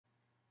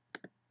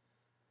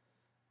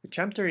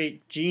Chapter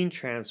 8, Gene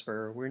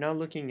Transfer, we're now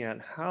looking at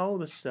how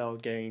the cell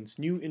gains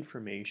new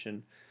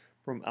information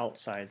from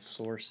outside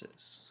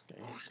sources.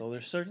 Okay? So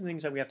there's certain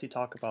things that we have to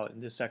talk about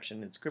in this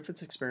section. It's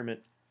Griffith's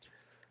experiment,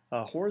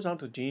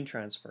 horizontal gene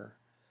transfer,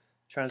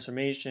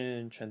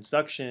 transformation,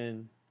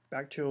 transduction,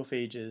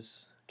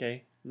 bacteriophages,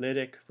 okay,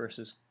 lytic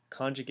versus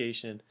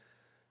conjugation,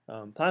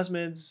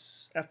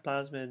 plasmids, F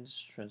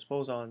plasmids,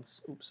 transposons,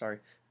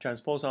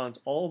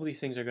 all of these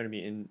things are going to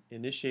be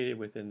initiated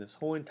within this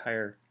whole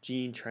entire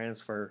gene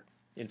transfer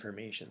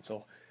information.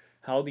 So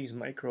how these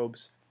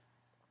microbes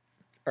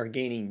are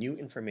gaining new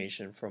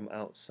information from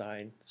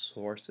outside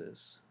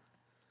sources.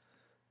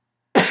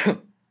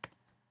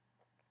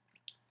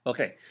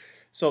 Okay,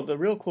 so the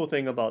real cool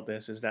thing about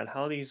this is that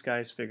how these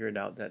guys figured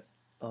out that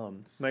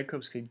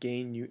microbes could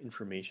gain new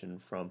information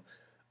from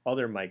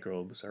other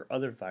microbes or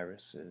other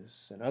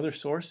viruses and other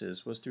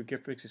sources was through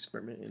Griffith's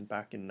experiment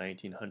back in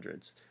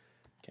 1900s.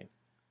 Okay,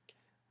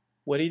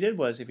 what he did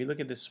was, if you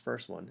look at this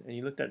first one and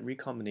you looked at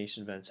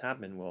recombination events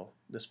happen, well,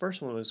 this first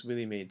one was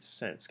really made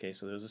sense. Okay,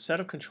 so there was a set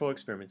of control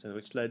experiments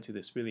which led to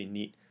this really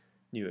neat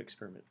new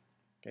experiment.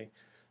 Okay,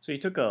 so he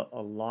took a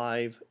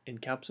live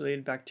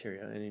encapsulated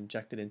bacteria and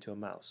injected it into a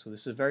mouse. So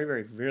this is a very,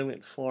 very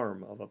virulent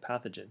form of a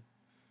pathogen.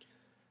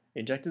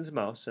 Injected into the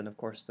mouse, and of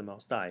course the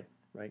mouse died,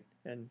 right?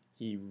 And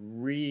he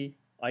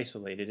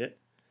re-isolated it,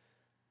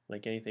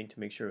 like anything, to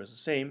make sure it was the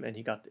same, and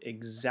he got the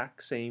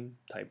exact same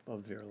type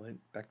of virulent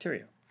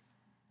bacteria.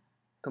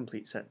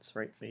 Complete sense,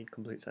 right? Made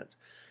complete sense.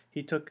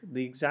 He took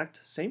the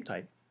exact same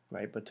type,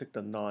 right, but took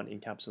the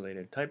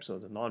non-encapsulated type, so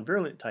the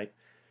non-virulent type,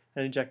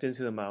 and injected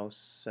into the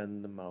mouse,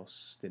 and the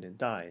mouse didn't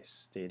die,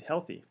 stayed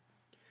healthy.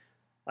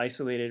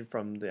 Isolated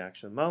from the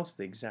actual mouse,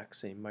 the exact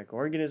same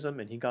microorganism,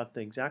 and he got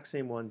the exact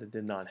same one that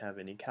did not have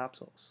any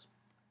capsules.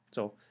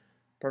 So,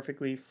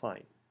 perfectly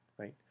fine,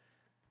 right?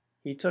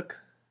 He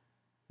took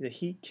the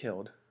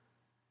heat-killed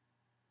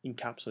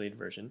encapsulated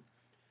version,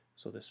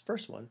 so this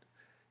first one,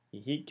 he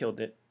heat-killed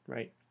it,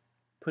 right?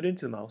 Put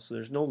into the mouse, so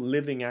there's no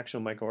living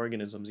actual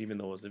microorganisms, even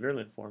though it was the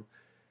virulent form,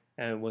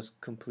 and it was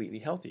completely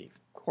healthy,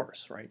 of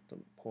course, right? The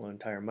whole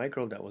entire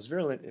microbe that was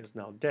virulent is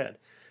now dead.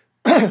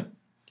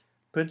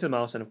 Put into the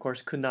mouse, and of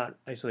course could not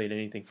isolate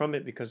anything from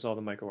it because all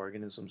the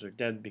microorganisms are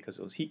dead because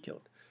it was heat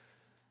killed.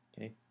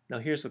 Okay, now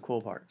here's the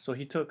cool part. So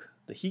he took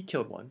the heat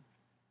killed one,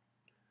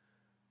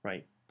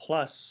 right,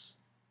 plus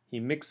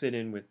he mixed it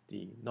in with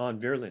the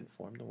non-virulent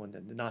form, the one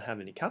that did not have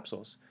any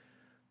capsules,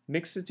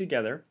 mixed it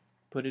together,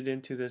 put it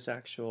into this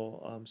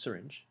actual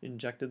syringe,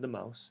 injected the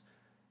mouse,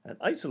 and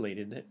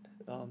isolated it,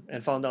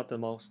 and found out the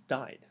mouse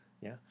died.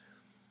 Yeah,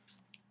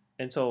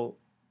 and so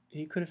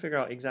he couldn't figure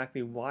out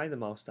exactly why the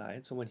mouse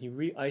died. So when he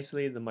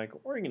re-isolated the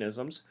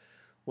microorganisms,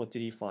 what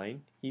did he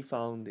find? He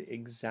found the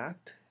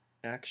exact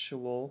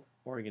actual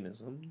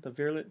organism, the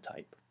virulent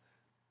type.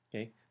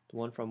 Okay, the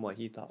one from what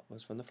he thought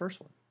was from the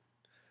first one.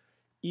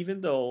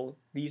 Even though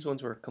these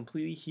ones were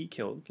completely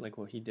heat-killed, like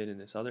what he did in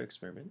this other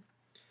experiment,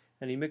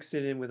 and he mixed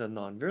it in with a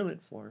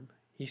non-virulent form,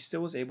 he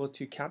still was able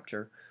to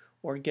capture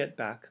or get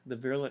back the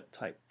virulent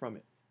type from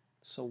it.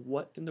 So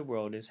what in the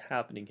world is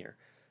happening here?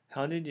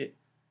 How did it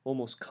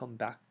almost come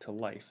back to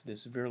life,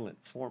 this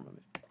virulent form of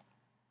it?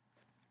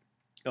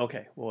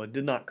 Okay, well, it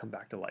did not come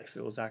back to life.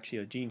 It was actually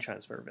a gene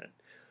transfer event.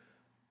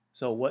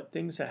 So what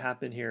things that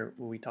happen here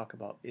when we talk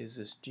about is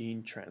this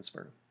gene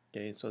transfer.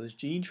 Okay, so this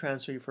gene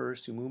transfer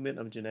refers to movement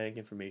of genetic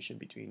information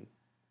between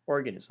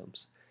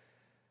organisms.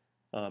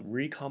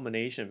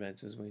 Recombination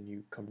events is when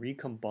you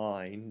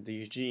recombine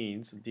these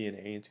genes of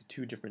DNA into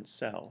two different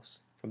cells,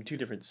 from two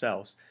different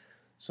cells.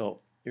 So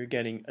you're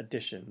getting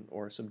addition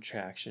or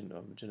subtraction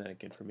of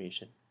genetic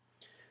information.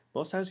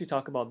 Most times we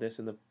talk about this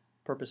in the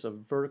purpose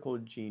of vertical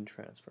gene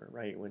transfer,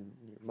 right? When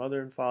your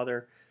mother and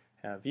father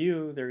have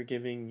you, they're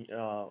giving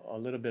a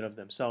little bit of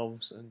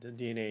themselves and the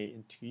DNA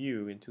into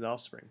you, into the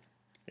offspring.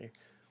 Okay?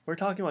 What we're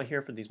talking about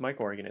here for these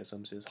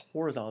microorganisms is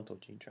horizontal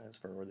gene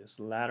transfer, or this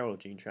lateral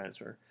gene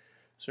transfer.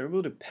 So we're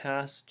able to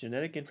pass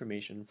genetic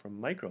information from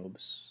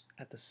microbes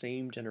at the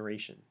same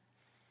generation.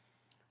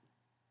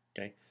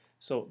 Okay,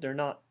 so they're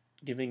not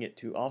giving it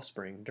to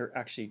offspring, they're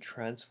actually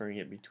transferring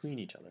it between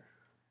each other.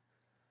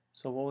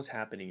 So what was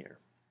happening here?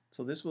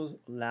 So this was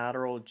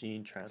lateral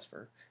gene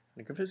transfer.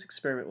 The Griffith's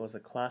experiment was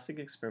a classic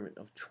experiment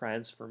of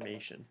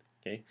transformation.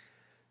 Okay,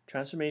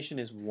 transformation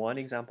is one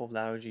example of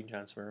lateral gene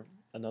transfer.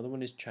 Another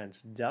one is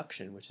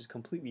transduction, which is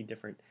completely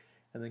different,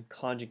 and then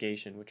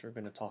conjugation, which we're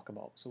going to talk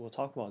about. So we'll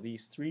talk about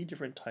these three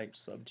different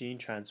types of gene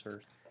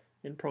transfers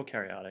in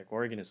prokaryotic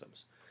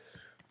organisms.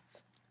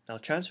 Now,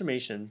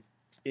 transformation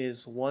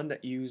is one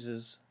that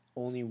uses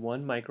only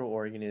one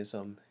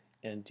microorganism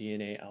and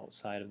DNA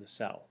outside of the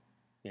cell.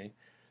 Okay?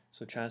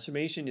 So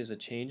transformation is a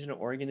change in an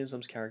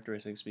organism's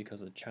characteristics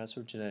because of the transfer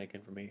of genetic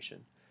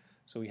information.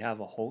 So we have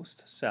a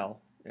host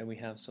cell, and we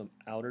have some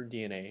outer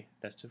DNA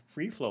that's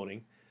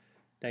free-floating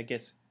that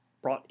gets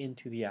brought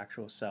into the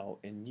actual cell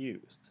and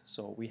used.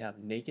 So we have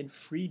naked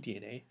free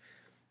DNA,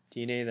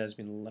 DNA that has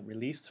been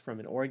released from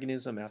an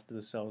organism after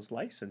the cell is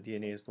lysed, and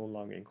DNA is no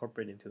longer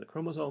incorporated into the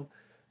chromosome.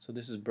 So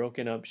this is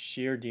broken up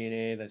shear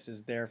DNA that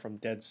is there from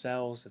dead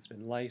cells that's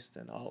been lysed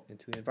and out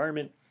into the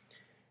environment.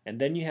 And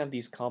then you have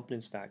these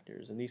competence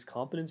factors, and these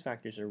competence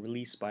factors are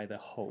released by the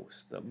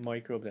host, the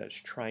microbe that is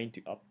trying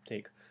to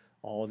uptake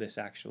all this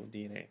actual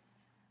DNA.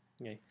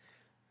 Okay.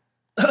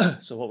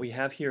 So what we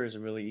have here is a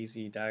really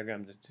easy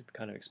diagram to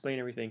kind of explain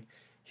everything.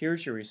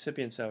 Here's your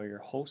recipient cell, or your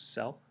host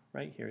cell,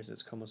 right? Here's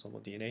its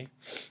chromosomal DNA.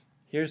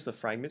 Here's the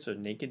fragments or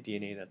naked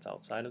DNA that's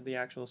outside of the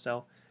actual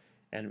cell.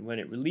 And when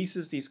it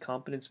releases these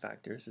competence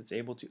factors, it's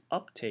able to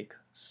uptake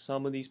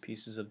some of these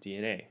pieces of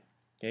DNA.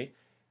 Okay?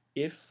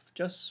 If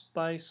just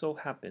by so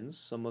happens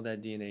some of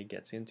that DNA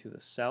gets into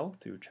the cell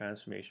through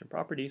transformation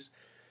properties,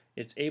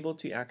 it's able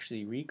to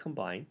actually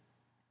recombine,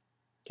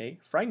 okay,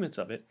 fragments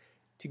of it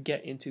to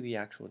get into the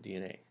actual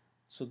DNA.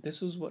 So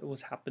this is what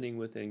was happening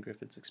within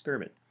Griffith's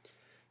experiment.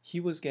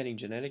 He was getting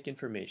genetic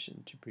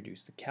information to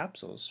produce the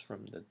capsules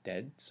from the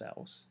dead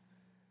cells.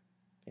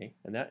 Okay,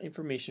 and that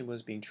information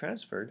was being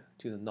transferred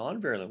to the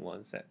non-virulent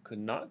ones that could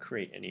not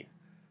create any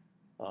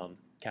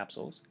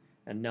capsules.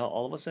 And now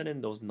all of a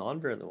sudden those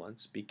non-virulent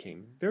ones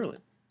became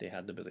virulent. They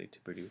had the ability to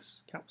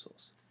produce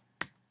capsules.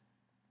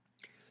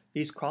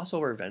 These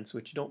crossover events,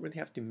 which you don't really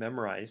have to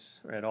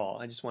memorize at all,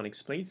 I just want to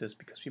explain this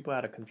because people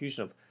had a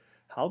confusion of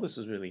how this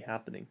is really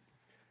happening.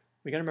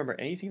 We got to remember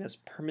anything that's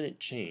permanent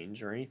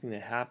change or anything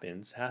that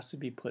happens has to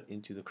be put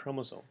into the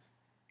chromosome.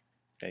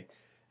 Okay,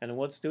 and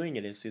what's doing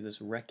it is through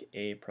this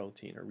REC-A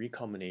protein or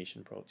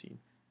recombination protein.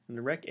 And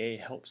the REC-A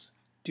helps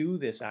do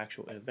this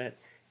actual event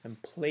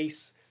and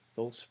place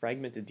those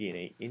fragmented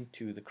DNA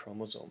into the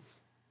chromosome.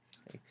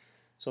 Okay?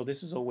 So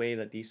this is a way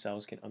that these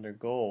cells can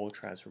undergo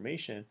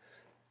transformation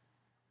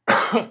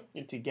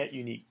and to get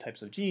unique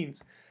types of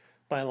genes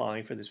by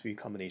allowing for this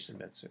recombination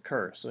event to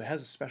occur. So it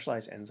has a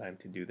specialized enzyme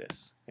to do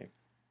this. Okay?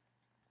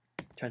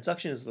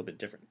 Transduction is a little bit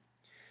different.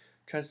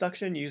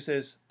 Transduction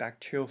uses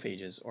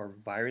bacteriophages or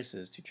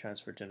viruses to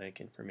transfer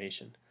genetic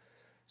information.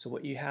 So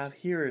what you have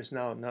here is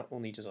now not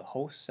only just a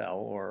host cell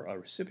or a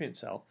recipient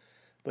cell,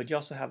 but you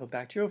also have a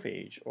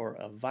bacteriophage or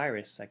a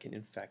virus that can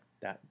infect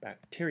that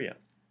bacteria.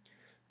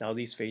 Now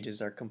these phages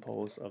are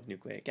composed of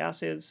nucleic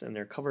acids and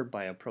they're covered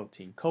by a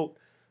protein coat,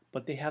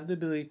 but they have the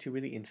ability to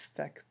really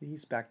infect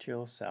these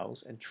bacterial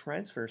cells and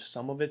transfer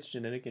some of its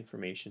genetic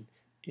information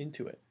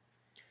into it.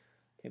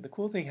 Okay, the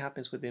cool thing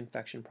happens with the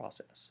infection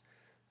process.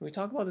 When we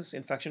talk about this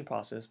infection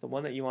process, the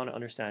one that you want to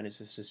understand is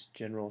this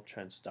general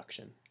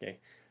transduction. Okay,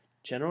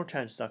 general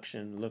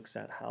transduction looks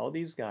at how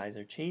these guys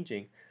are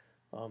changing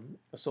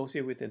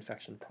associated with the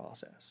infection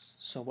process.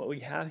 So what we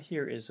have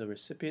here is a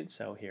recipient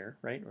cell here,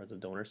 right, or the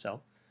donor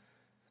cell.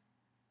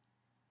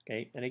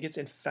 Okay, and it gets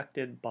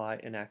infected by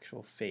an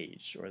actual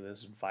phage or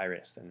this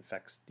virus that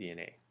infects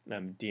DNA,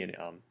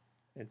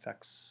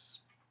 infects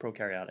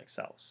prokaryotic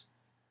cells.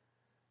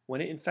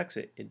 When it infects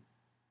it, it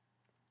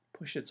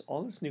pushes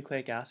all this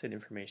nucleic acid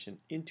information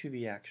into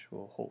the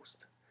actual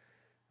host.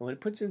 And when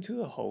it puts into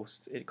the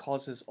host, it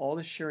causes all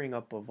the shearing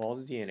up of all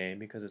the DNA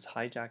because it's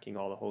hijacking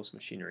all the host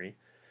machinery,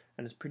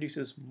 and it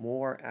produces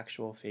more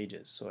actual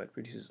phages. So it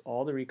produces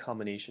all the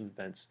recombination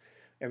events.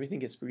 Everything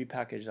gets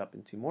repackaged up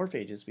into more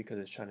phages because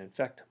it's trying to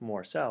infect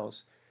more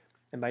cells.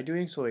 And by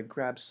doing so, it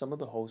grabs some of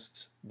the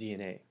host's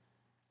DNA,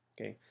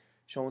 okay,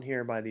 shown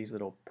here by these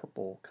little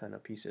purple kind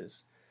of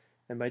pieces.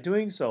 And by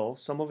doing so,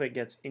 some of it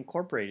gets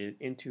incorporated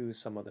into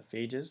some of the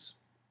phages.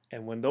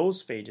 And when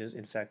those phages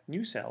infect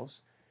new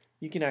cells,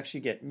 you can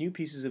actually get new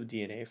pieces of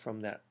DNA from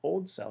that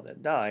old cell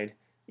that died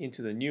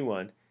into the new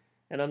one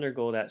and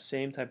undergo that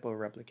same type of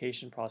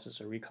replication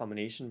process or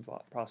recombination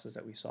process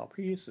that we saw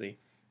previously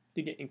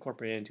to get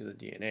incorporated into the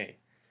DNA.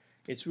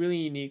 It's really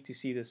unique to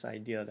see this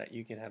idea that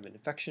you can have an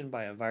infection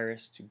by a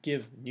virus to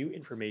give new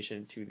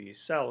information to these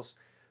cells,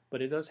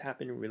 but it does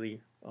happen really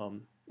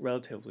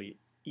relatively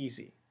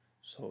easy.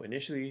 So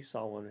initially we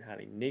saw one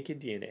having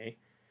naked DNA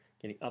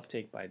getting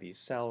uptake by these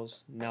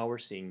cells. Now we're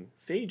seeing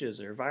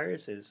phages or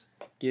viruses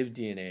give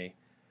DNA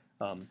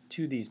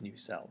to these new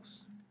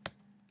cells.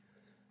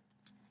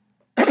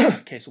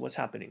 Okay, so what's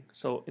happening?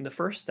 So in the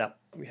first step,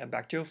 we have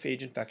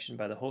bacteriophage infection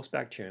by the host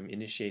bacterium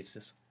initiates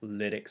this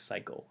lytic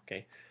cycle.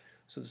 Okay,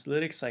 so this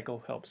lytic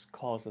cycle helps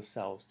cause the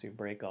cells to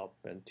break up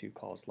and to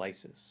cause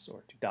lysis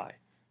or to die.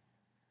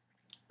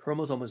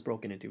 Chromosome is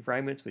broken into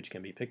fragments which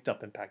can be picked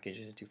up and packaged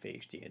into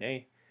phage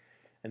DNA.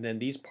 And then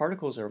these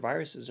particles or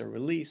viruses are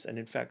released and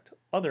infect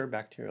other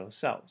bacterial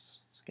cells.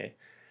 Okay,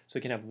 so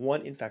you can have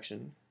one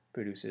infection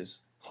produces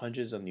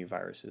hundreds of new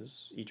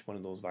viruses. Each one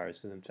of those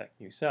viruses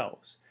infect new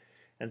cells.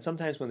 And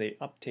sometimes when they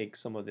uptake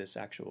some of this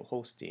actual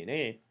host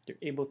DNA, they're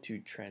able to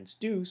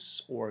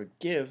transduce or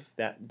give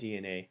that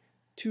DNA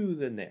to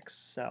the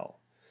next cell.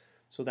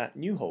 So that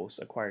new host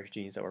acquires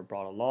genes that were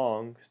brought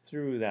along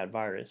through that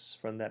virus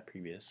from that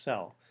previous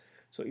cell.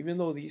 So even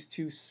though these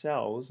two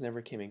cells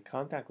never came in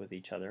contact with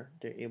each other,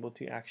 they're able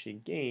to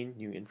actually gain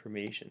new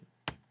information.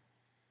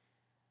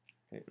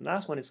 Okay,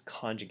 last one is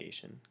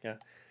conjugation. Yeah.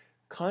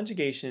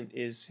 Conjugation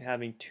is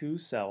having two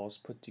cells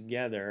put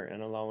together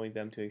and allowing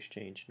them to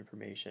exchange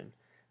information.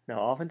 Now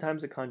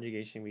oftentimes the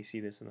conjugation we see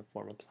this in the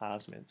form of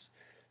plasmids.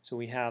 So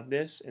we have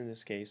this, in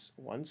this case,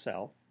 one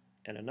cell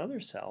and another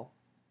cell,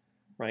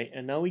 right?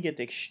 And now we get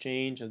the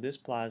exchange of this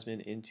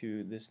plasmid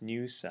into this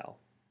new cell.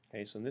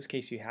 Okay, so in this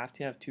case, you have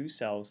to have two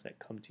cells that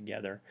come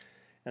together,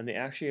 and they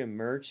actually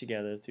emerge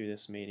together through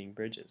this mating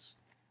bridges.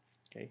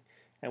 Okay,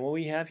 and what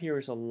we have here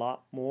is a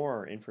lot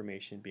more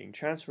information being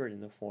transferred in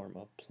the form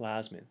of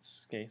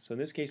plasmids. Okay, so in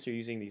this case, they're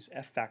using these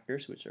F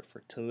factors, which are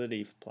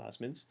fertility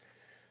plasmids,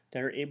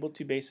 that are able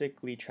to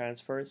basically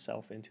transfer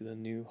itself into the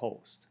new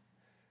host.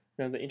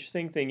 Now, the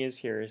interesting thing is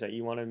here is that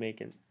you want to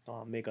make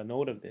a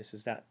note of this,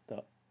 is that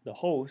the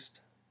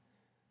host,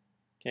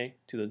 okay,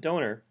 to the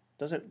donor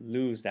doesn't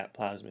lose that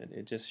plasmid.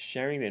 It's just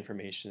sharing the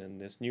information, and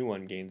this new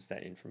one gains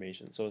that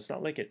information. So it's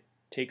not like it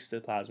takes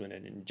the plasmid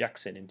and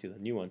injects it into the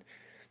new one.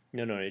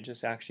 No, it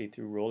just actually,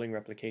 through rolling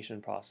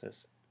replication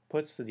process,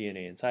 puts the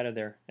DNA inside of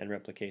there and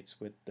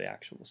replicates with the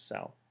actual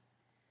cell.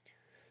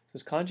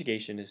 This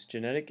conjugation is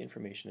genetic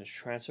information is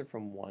transferred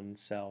from one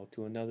cell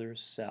to another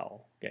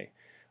cell. Okay,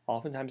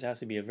 oftentimes it has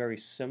to be a very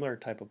similar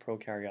type of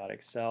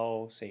prokaryotic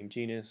cell, same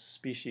genus,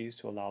 species,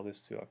 to allow this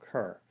to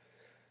occur.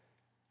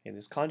 And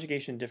this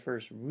conjugation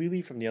differs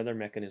really from the other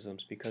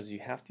mechanisms because you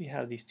have to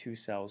have these two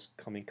cells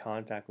come in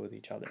contact with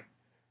each other.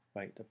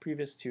 Right? The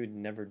previous two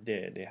never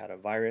did. They had a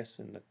virus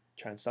in the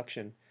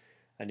transduction,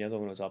 and the other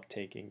one was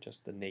uptaking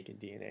just the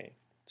naked DNA.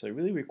 So it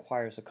really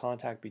requires a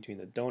contact between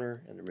the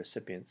donor and the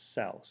recipient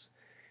cells,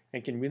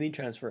 and can really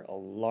transfer a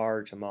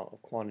large amount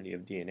of quantity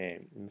of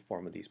DNA in the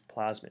form of these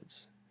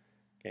plasmids.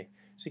 Okay,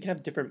 so you can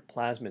have different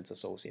plasmids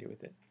associated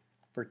with it.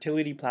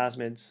 Fertility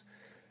plasmids,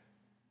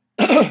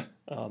 okay,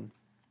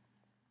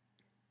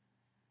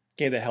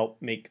 that help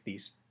make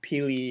these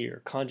Pili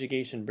or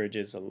conjugation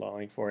bridges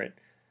allowing for it.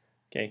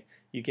 Okay,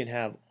 you can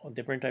have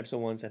different types of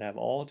ones that have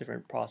all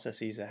different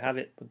processes that have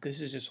it, but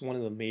this is just one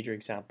of the major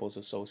examples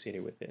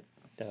associated with it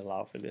that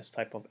allow for this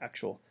type of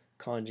actual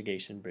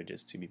conjugation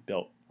bridges to be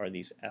built, are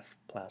these F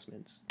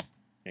plasmids.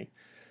 Okay,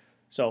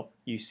 so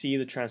you see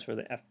the transfer of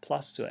the F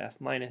plus to F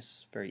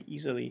minus very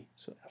easily.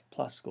 So F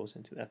plus goes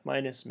into F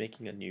minus,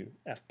 making a new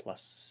F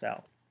plus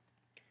cell.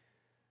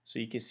 So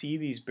you can see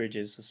these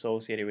bridges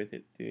associated with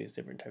it through these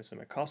different types of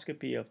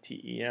microscopy of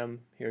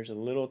TEM. Here's a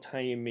little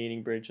tiny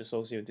mating bridge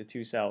associated with the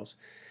two cells,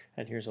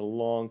 and here's a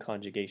long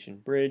conjugation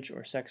bridge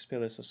or sex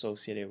pilus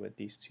associated with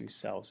these two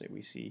cells that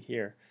we see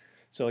here.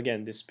 So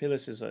again, this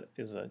pilus is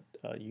a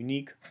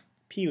unique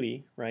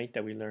pili, right,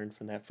 that we learned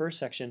from that first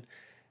section,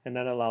 and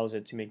that allows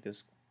it to make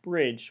this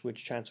bridge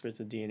which transfers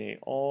the DNA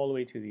all the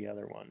way to the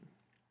other one.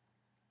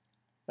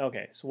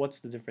 Okay, so what's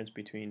the difference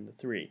between the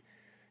three?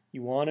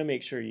 You want to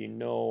make sure you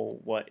know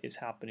what is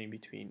happening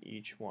between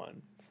each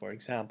one. For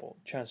example,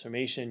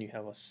 transformation, you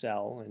have a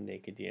cell and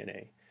naked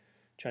DNA.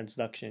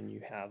 Transduction,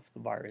 you have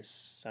the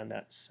virus and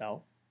that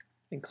cell.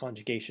 In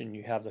conjugation,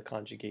 you have the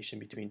conjugation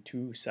between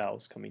two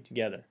cells coming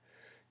together.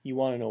 You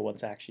want to know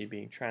what's actually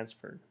being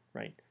transferred,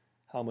 right?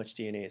 How much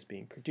DNA is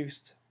being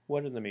produced,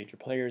 what are the major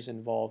players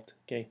involved,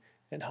 okay,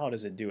 and how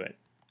does it do it?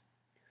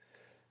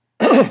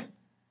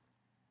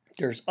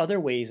 There's other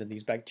ways that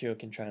these bacteria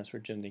can transfer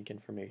genetic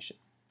information,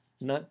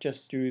 not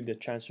just through the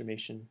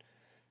transformation,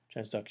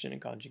 transduction,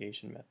 and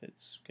conjugation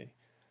methods. Okay,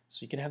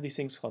 so you can have these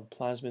things called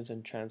plasmids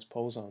and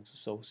transposons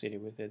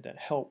associated with it that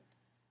help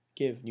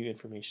give new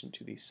information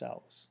to these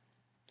cells.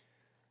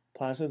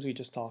 Plasmids we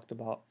just talked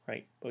about,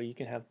 right? But you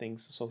can have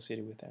things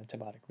associated with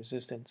antibiotic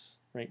resistance,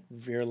 right?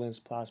 Virulence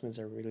plasmids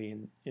are really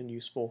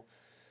useful.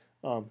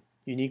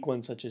 Unique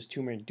ones such as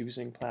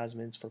tumor-inducing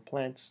plasmids for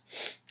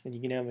plants, and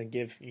you can have and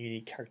give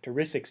unique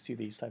characteristics to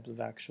these types of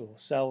actual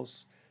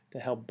cells to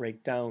help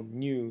break down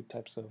new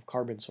types of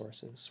carbon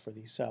sources for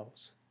these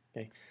cells.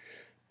 Okay,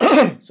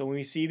 so when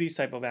we see these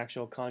type of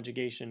actual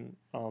conjugation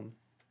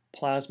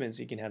plasmids,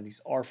 you can have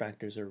these R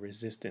factors or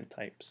resistant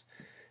types,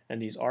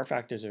 and these R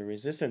factors or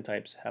resistant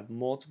types have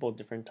multiple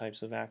different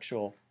types of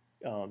actual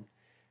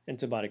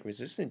antibiotic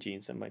resistant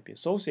genes that might be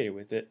associated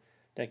with it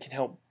that can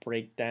help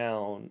break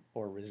down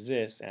or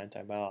resist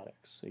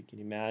antibiotics. So you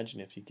can imagine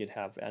if you could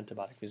have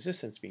antibiotic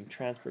resistance being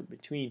transferred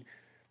between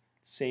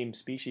same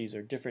species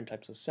or different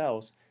types of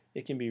cells,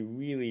 it can be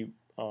really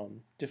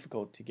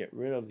difficult to get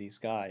rid of these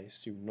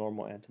guys through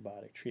normal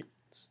antibiotic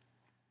treatments.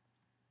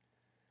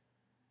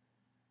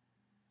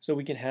 So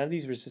we can have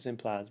these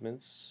resistant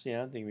plasmids,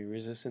 yeah, they can be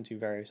resistant to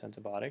various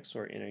antibiotics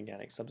or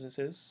inorganic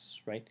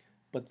substances, right?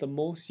 But the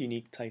most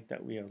unique type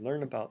that we have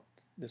learned about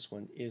this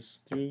one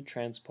is through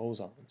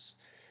transposons.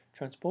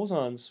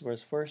 Transposons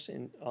was first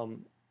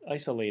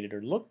isolated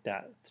or looked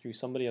at through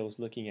somebody that was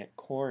looking at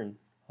corn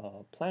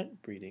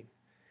plant breeding.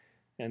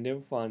 And they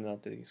found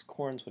out that these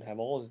corns would have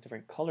all the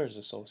different colors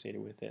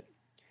associated with it.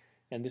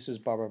 And this is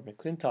Barbara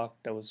McClintock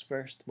that was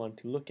first one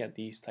to look at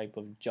these type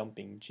of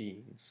jumping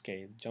genes,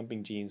 okay,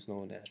 jumping genes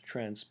known as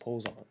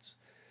transposons.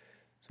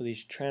 So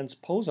these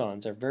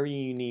transposons are very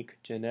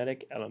unique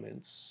genetic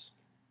elements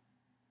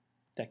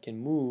that can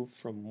move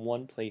from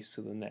one place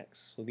to the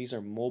next. So these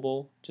are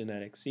mobile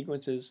genetic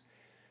sequences,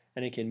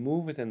 and it can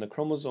move within the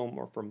chromosome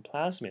or from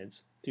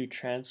plasmids through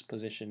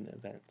transposition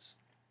events.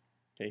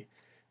 Okay,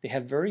 they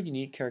have very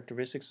unique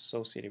characteristics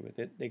associated with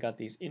it. They got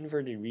these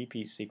inverted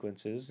repeat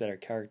sequences that are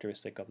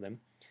characteristic of them,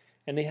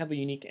 and they have a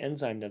unique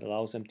enzyme that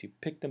allows them to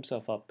pick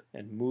themselves up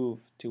and move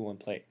to one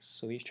place.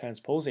 So these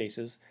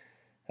transposases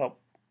help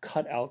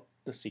cut out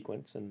the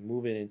sequence and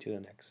move it into the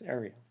next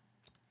area.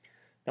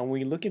 Now when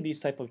we look at these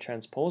type of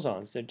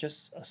transposons, they're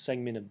just a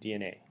segment of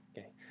DNA.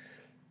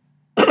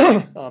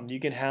 Okay? You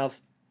can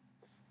have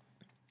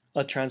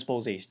a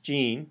transposase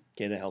gene,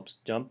 okay, that helps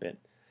jump it,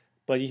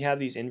 but you have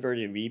these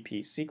inverted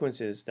repeat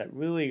sequences that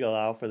really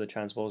allow for the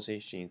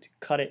transposase gene to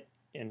cut it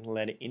and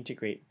let it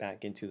integrate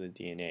back into the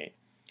DNA.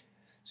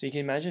 So you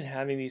can imagine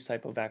having these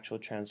type of actual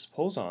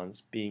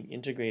transposons being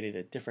integrated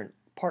at different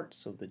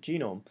parts of the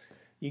genome.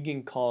 You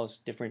can cause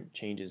different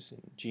changes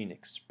in gene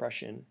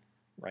expression,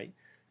 right?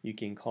 You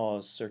can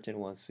cause certain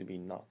ones to be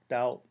knocked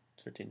out,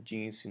 certain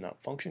genes to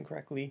not function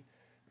correctly.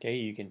 Okay,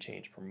 you can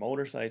change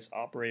promoter sites,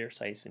 operator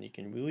sites, and you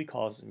can really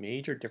cause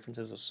major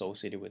differences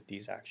associated with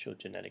these actual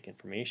genetic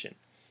information.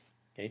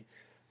 Okay,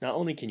 not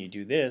only can you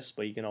do this,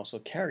 but you can also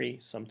carry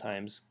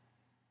sometimes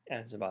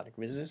antibiotic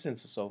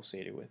resistance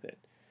associated with it.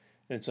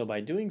 And so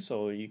by doing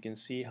so, you can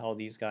see how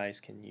these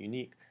guys can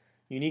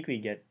uniquely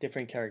get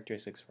different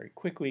characteristics very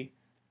quickly,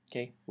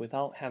 okay,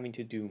 without having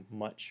to do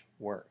much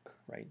work,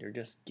 right? They're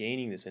just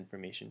gaining this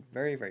information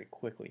very, very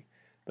quickly.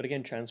 But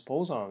again,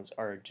 transposons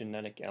are a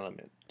genetic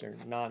element. They're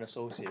not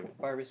associated with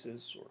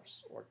viruses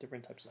or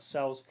different types of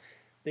cells.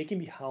 They can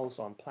be housed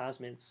on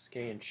plasmids,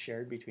 okay, and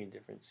shared between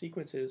different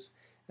sequences,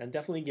 and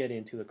definitely get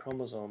into the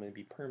chromosome and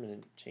be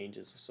permanent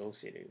changes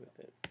associated with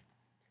it.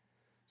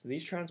 So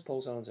these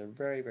transposons are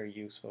very, very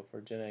useful for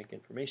genetic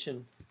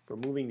information, for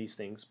moving these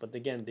things, but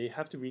again, they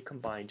have to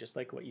recombine just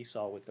like what you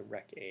saw with the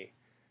REC-A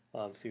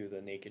through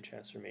the naked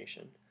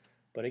transformation.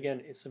 But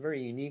again, it's a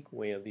very unique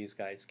way of these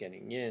guys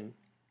getting in,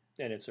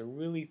 and it's a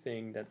really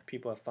thing that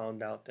people have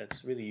found out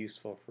that's really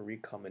useful for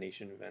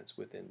recombination events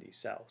within these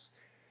cells.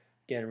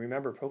 Again,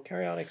 remember,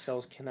 prokaryotic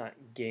cells cannot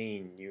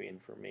gain new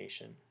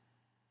information,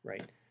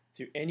 right,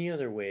 through any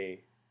other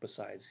way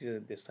besides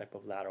this type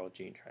of lateral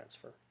gene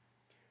transfer.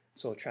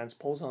 So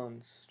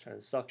transposons,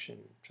 transduction,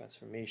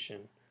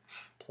 transformation,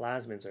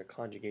 plasmids or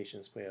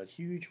conjugations play a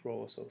huge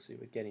role associated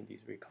with getting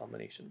these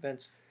recombination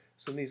events,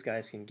 so these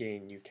guys can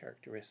gain new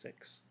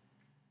characteristics.